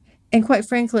up. And quite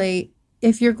frankly,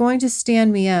 if you're going to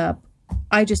stand me up,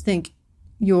 I just think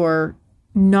you're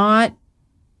not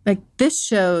like this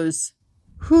shows.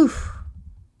 What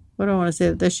do I want to say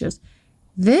that this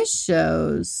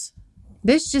shows?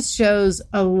 This just shows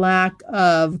a lack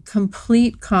of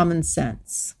complete common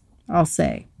sense, I'll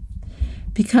say.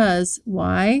 Because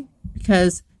why?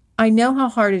 Because I know how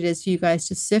hard it is for you guys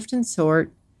to sift and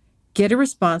sort, get a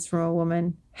response from a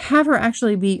woman, have her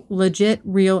actually be legit,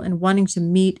 real, and wanting to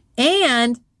meet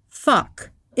and fuck.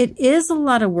 It is a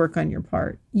lot of work on your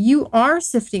part. You are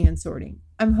sifting and sorting.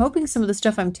 I'm hoping some of the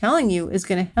stuff I'm telling you is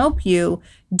going to help you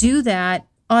do that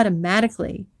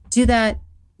automatically. Do that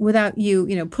without you,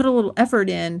 put a little effort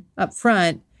in up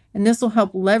front. And this will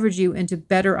help leverage you into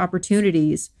better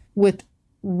opportunities with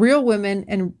real women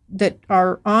and that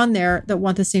are on there that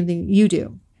want the same thing you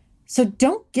do. So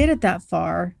don't get it that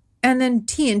far and then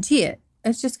TNT it.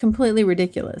 It's just completely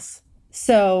ridiculous.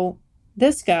 So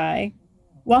this guy,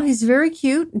 while he's very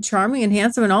cute and charming and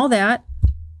handsome and all that,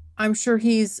 I'm sure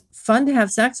he's fun to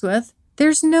have sex with.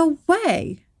 There's no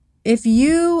way. If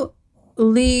you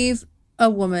leave a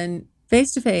woman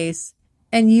face to face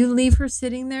and you leave her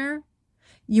sitting there,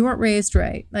 you weren't raised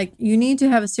right. Like, you need to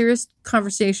have a serious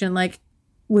conversation, like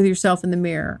with yourself in the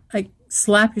mirror. Like,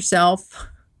 slap yourself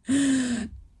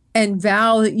and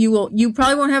vow that you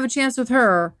probably won't have a chance with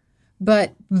her,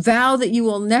 but vow that you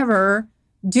will never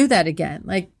do that again.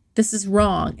 Like, this is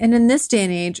wrong. And in this day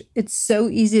and age, it's so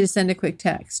easy to send a quick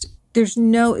text. There's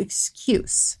no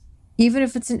excuse. Even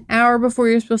if it's an hour before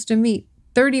you're supposed to meet,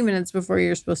 30 minutes before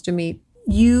you're supposed to meet,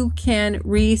 you can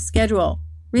reschedule.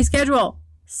 Reschedule.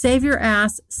 Save your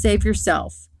ass, save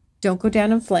yourself. Don't go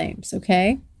down in flames,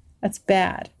 okay? That's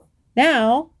bad.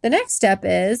 Now, the next step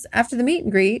is, after the meet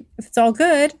and greet, if it's all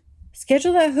good,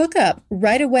 schedule that hookup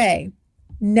right away.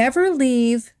 Never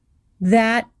leave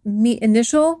that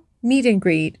initial meet and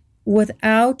greet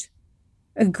without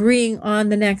agreeing on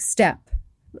the next step.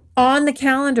 On the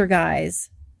calendar, guys.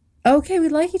 Okay, we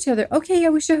like each other. Okay, yeah,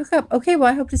 we should hook up. Okay,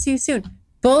 well, I hope to see you soon.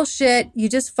 Bullshit. You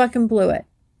just fucking blew it.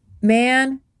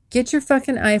 Man, get your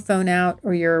fucking iPhone out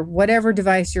or your whatever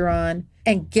device you're on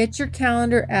and get your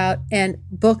calendar out and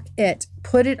book it.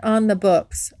 Put it on the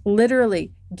books.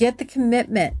 Literally, get the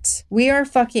commitment. We are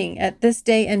fucking at this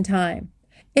day and time.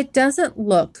 It doesn't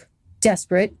look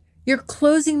desperate. You're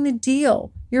closing the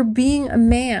deal. You're being a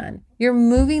man. You're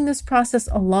moving this process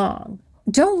along.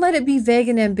 Don't let it be vague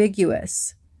and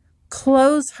ambiguous.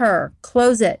 Close her.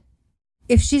 Close it.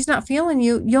 If she's not feeling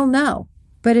you, you'll know.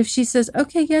 But if she says,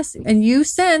 okay, yes, and you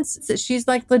sense that she's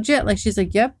like legit, like she's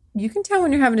like, yep, you can tell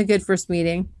when you're having a good first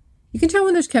meeting. You can tell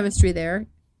when there's chemistry there.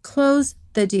 Close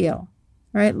the deal.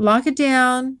 All right. Lock it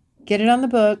down, get it on the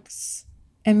books,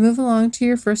 and move along to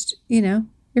your first, your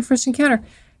first encounter.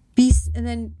 And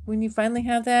then when you finally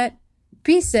have that,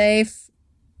 be safe,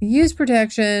 use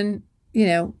protection,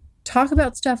 talk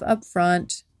about stuff up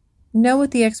front, know what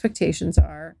the expectations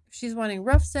are. If she's wanting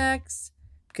rough sex,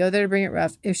 go there to bring it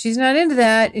rough. If she's not into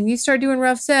that and you start doing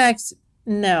rough sex,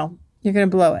 no, you're going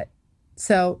to blow it.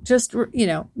 So just,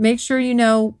 make sure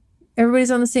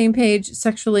everybody's on the same page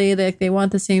sexually, like they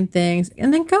want the same things,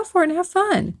 and then go for it and have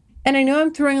fun. And I know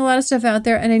I'm throwing a lot of stuff out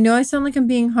there, and I know I sound like I'm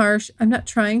being harsh. I'm not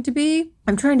trying to be.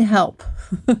 I'm trying to help.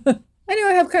 I know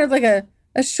I have kind of like a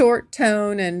short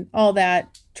tone and all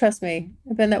that. Trust me,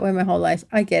 I've been that way my whole life.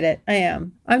 I get it. I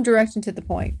am. I'm direct and to the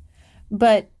point.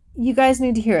 But you guys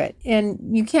need to hear it.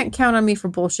 And you can't count on me for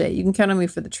bullshit. You can count on me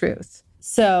for the truth.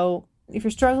 So if you're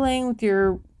struggling with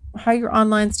how your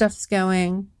online stuff is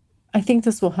going, I think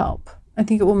this will help. I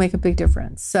think it will make a big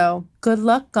difference. So good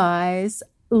luck, guys.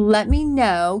 Let me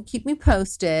know. Keep me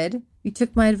posted. You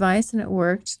took my advice and it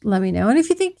worked. Let me know. And if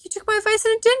you think you took my advice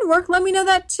and it didn't work, let me know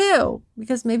that too.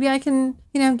 Because maybe I can,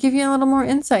 give you a little more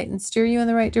insight and steer you in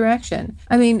the right direction.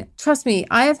 I mean, trust me,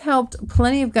 I have helped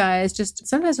plenty of guys. Just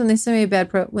sometimes when they send me a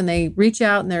when they reach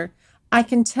out and I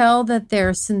can tell that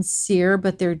they're sincere,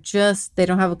 but they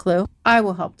don't have a clue. I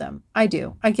will help them. I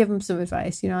do. I give them some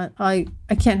advice. I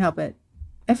can't help it.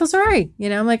 I feel sorry.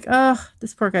 I'm like, oh,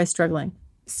 this poor guy's struggling.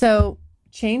 So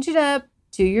change it up,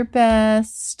 do your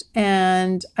best,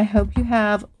 and I hope you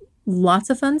have lots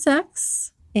of fun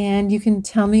sex, and you can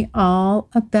tell me all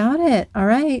about it. All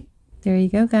right. There you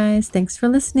go, guys. Thanks for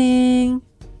listening.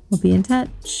 We'll be in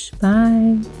touch.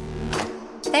 Bye.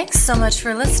 Thanks so much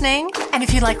for listening. And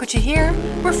if you like what you hear,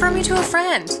 refer me to a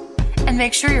friend. And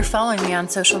make sure you're following me on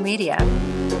social media.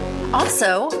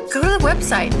 Also, go to the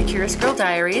website,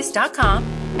 thecuriousgirldiaries.com,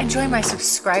 and join my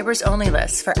subscribers only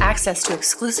list for access to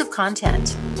exclusive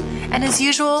content. And as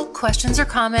usual, questions or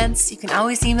comments, you can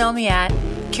always email me at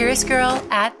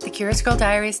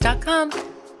curiousgirl@thecuriousgirldiaries.com.